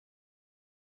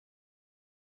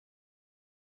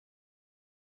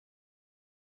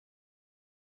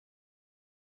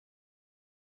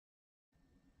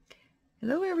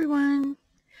Hello everyone,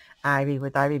 Ivy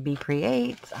with Ivy Bee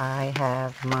Creates. I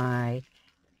have my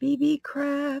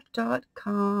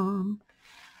Beebeecraft.com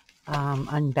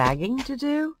unbagging to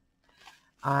do.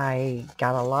 I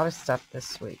got a lot of stuff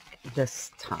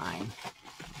this time.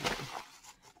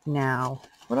 Now,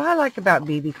 what I like about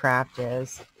Beebeecraft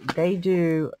is they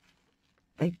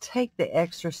take the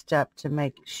extra step to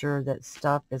make sure that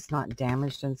stuff is not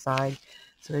damaged inside.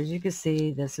 So as you can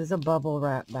see, this is a bubble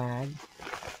wrap bag,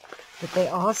 but they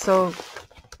also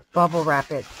bubble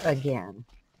wrap it again.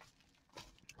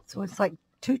 So it's like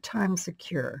 2 times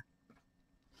secure.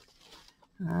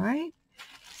 All right.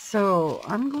 So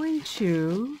I'm going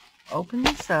to open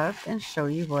this up and show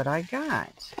you what I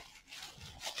got.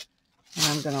 And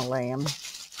I'm going to lay them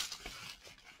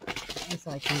as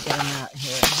I can get them out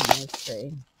here. Let me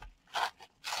see.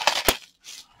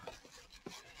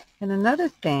 And another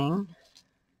thing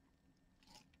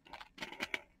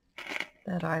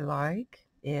that I like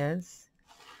is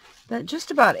that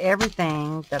just about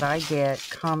everything that I get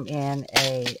come in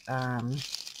a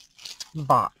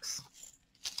box.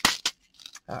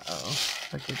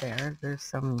 Looky there. There's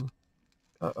some.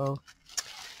 So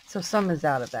some is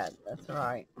out of that. That's all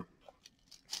right.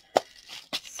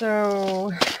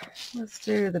 So let's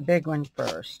do the big one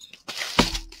first.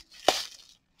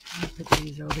 I'll put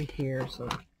these over here. So,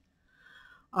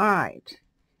 all right.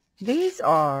 These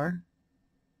are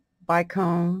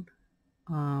bicone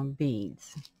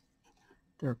beads.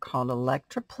 They're called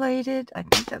electroplated. I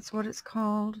think that's what it's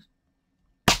called.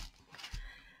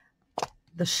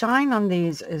 The shine on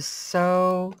these is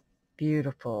so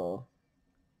beautiful.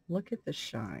 Look at the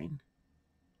shine.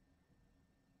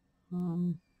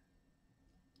 And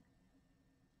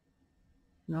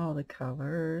all the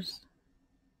colors.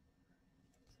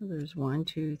 So there's 1,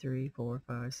 2, 3, 4,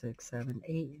 5, 6, 7,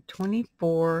 8,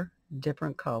 24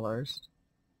 different colors.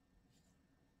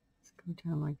 Let's go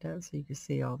down like that so you can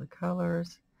see all the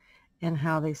colors and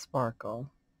how they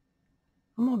sparkle.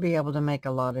 I'm going to be able to make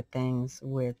a lot of things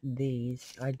with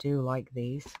these. I do like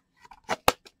these.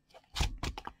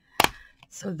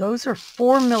 So those are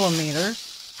 4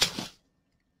 millimeters.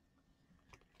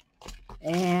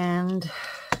 And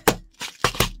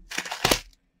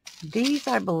these,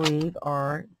 I believe,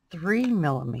 are 3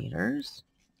 millimeters.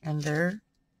 And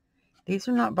these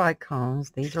are not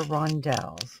bicones. These are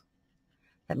rondelles.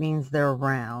 That means they're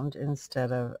round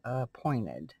instead of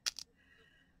pointed.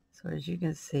 So as you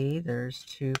can see, there's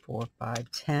 2, 4,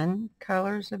 5, 10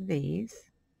 colors of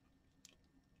these.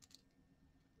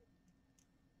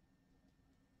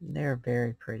 They're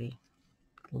very pretty.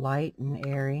 Light and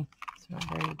airy. So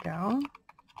there you go.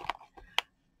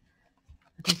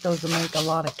 I think those will make a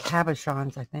lot of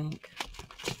cabochons, I think.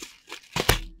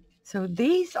 So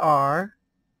these are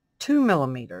 2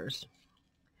 millimeters.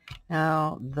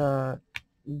 Now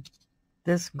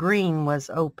this green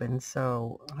was open,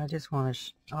 so I just want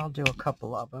to, I'll do a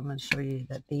couple of them and show you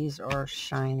that these are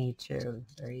shiny too.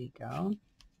 There you go.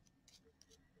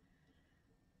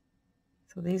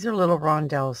 So these are little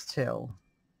rondelles too.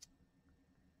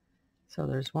 So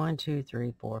there's 1, 2,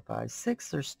 3, 4, 5,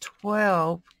 6. There's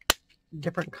 12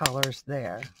 different colors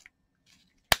there.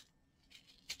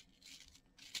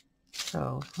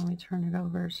 So let me turn it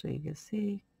over so you can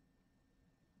see.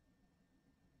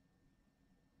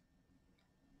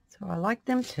 So I like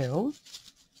them too.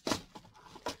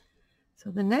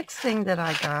 So the next thing that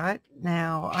I got,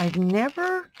 now I've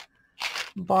never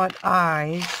bought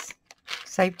eyes,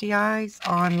 safety eyes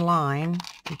online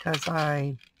because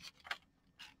I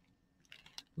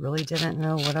really didn't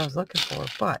know what I was looking for.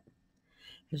 But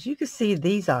as you can see,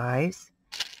 these eyes,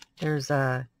 there's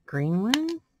a green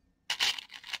one,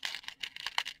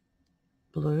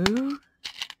 blue,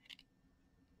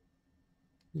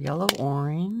 yellow,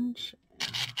 orange,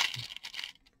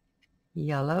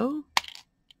 yellow.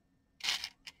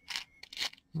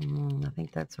 I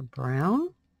think that's a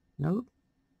brown. Nope.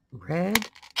 Red.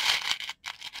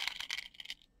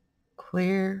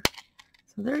 Clear.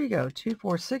 So there you go. 2,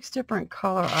 4, 6 different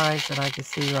color eyes that I can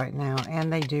see right now.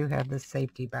 And they do have the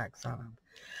safety backs on them.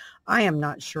 I am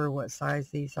not sure what size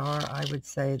these are. I would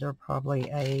say they're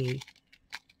probably a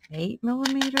 8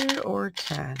 millimeter or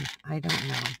 10. I don't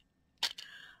know.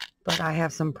 But I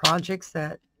have some projects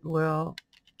that will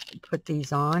put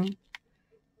these on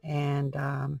and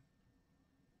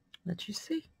let you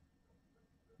see.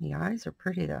 The eyes are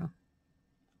pretty though.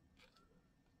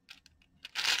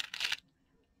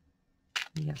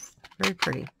 Yes, very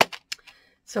pretty.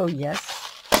 So yes,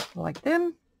 I like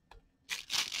them.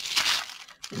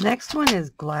 The next one is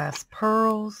glass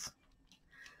pearls.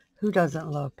 Who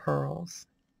doesn't love pearls?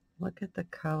 Look at the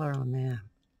color on them.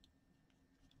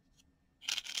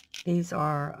 These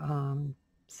are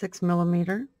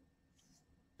 6mm.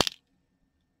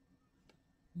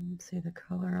 Let's see the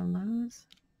color on those.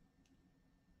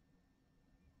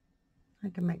 I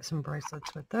can make some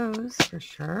bracelets with those for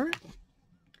sure.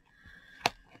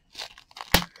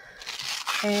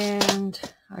 And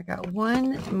I got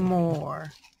one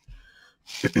more.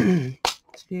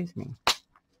 Excuse me.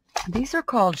 These are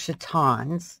called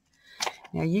chatons.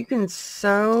 Now you can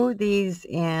sew these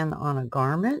in on a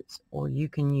garment, or you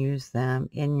can use them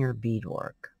in your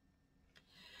beadwork.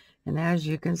 And as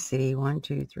you can see, 1,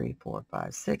 2, 3, 4,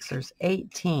 5, 6, there's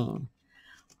 18.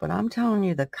 But I'm telling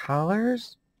you, the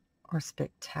colors are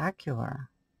spectacular.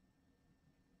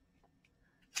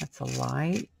 That's a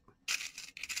light.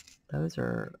 Those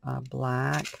are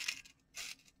black,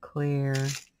 clear.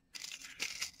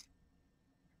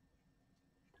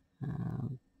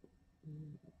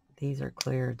 These are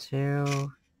clear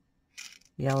too.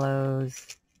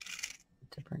 Yellows,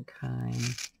 different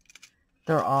kinds.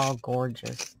 They're all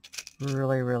gorgeous.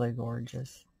 Really, really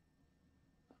gorgeous.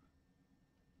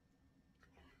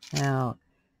 Now,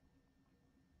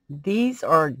 these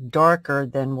are darker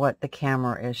than what the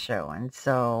camera is showing.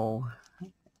 So,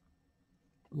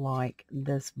 like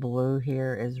this blue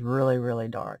here is really, really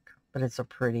dark, but it's a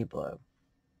pretty blue.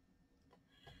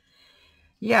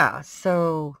 Yeah,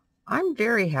 so I'm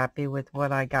very happy with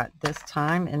what I got this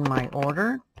time in my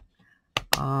order.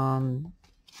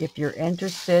 If you're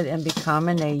interested in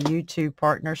becoming a YouTube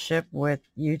partnership with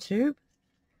YouTube,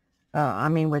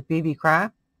 with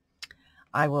Beebeecraft,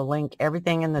 I will link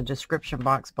everything in the description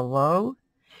box below.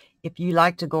 If you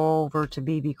like to go over to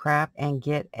Beebeecraft and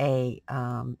get a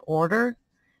order,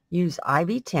 use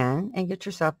IV10 and get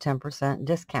yourself 10%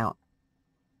 discount.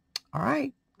 All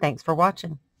right, thanks for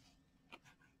watching.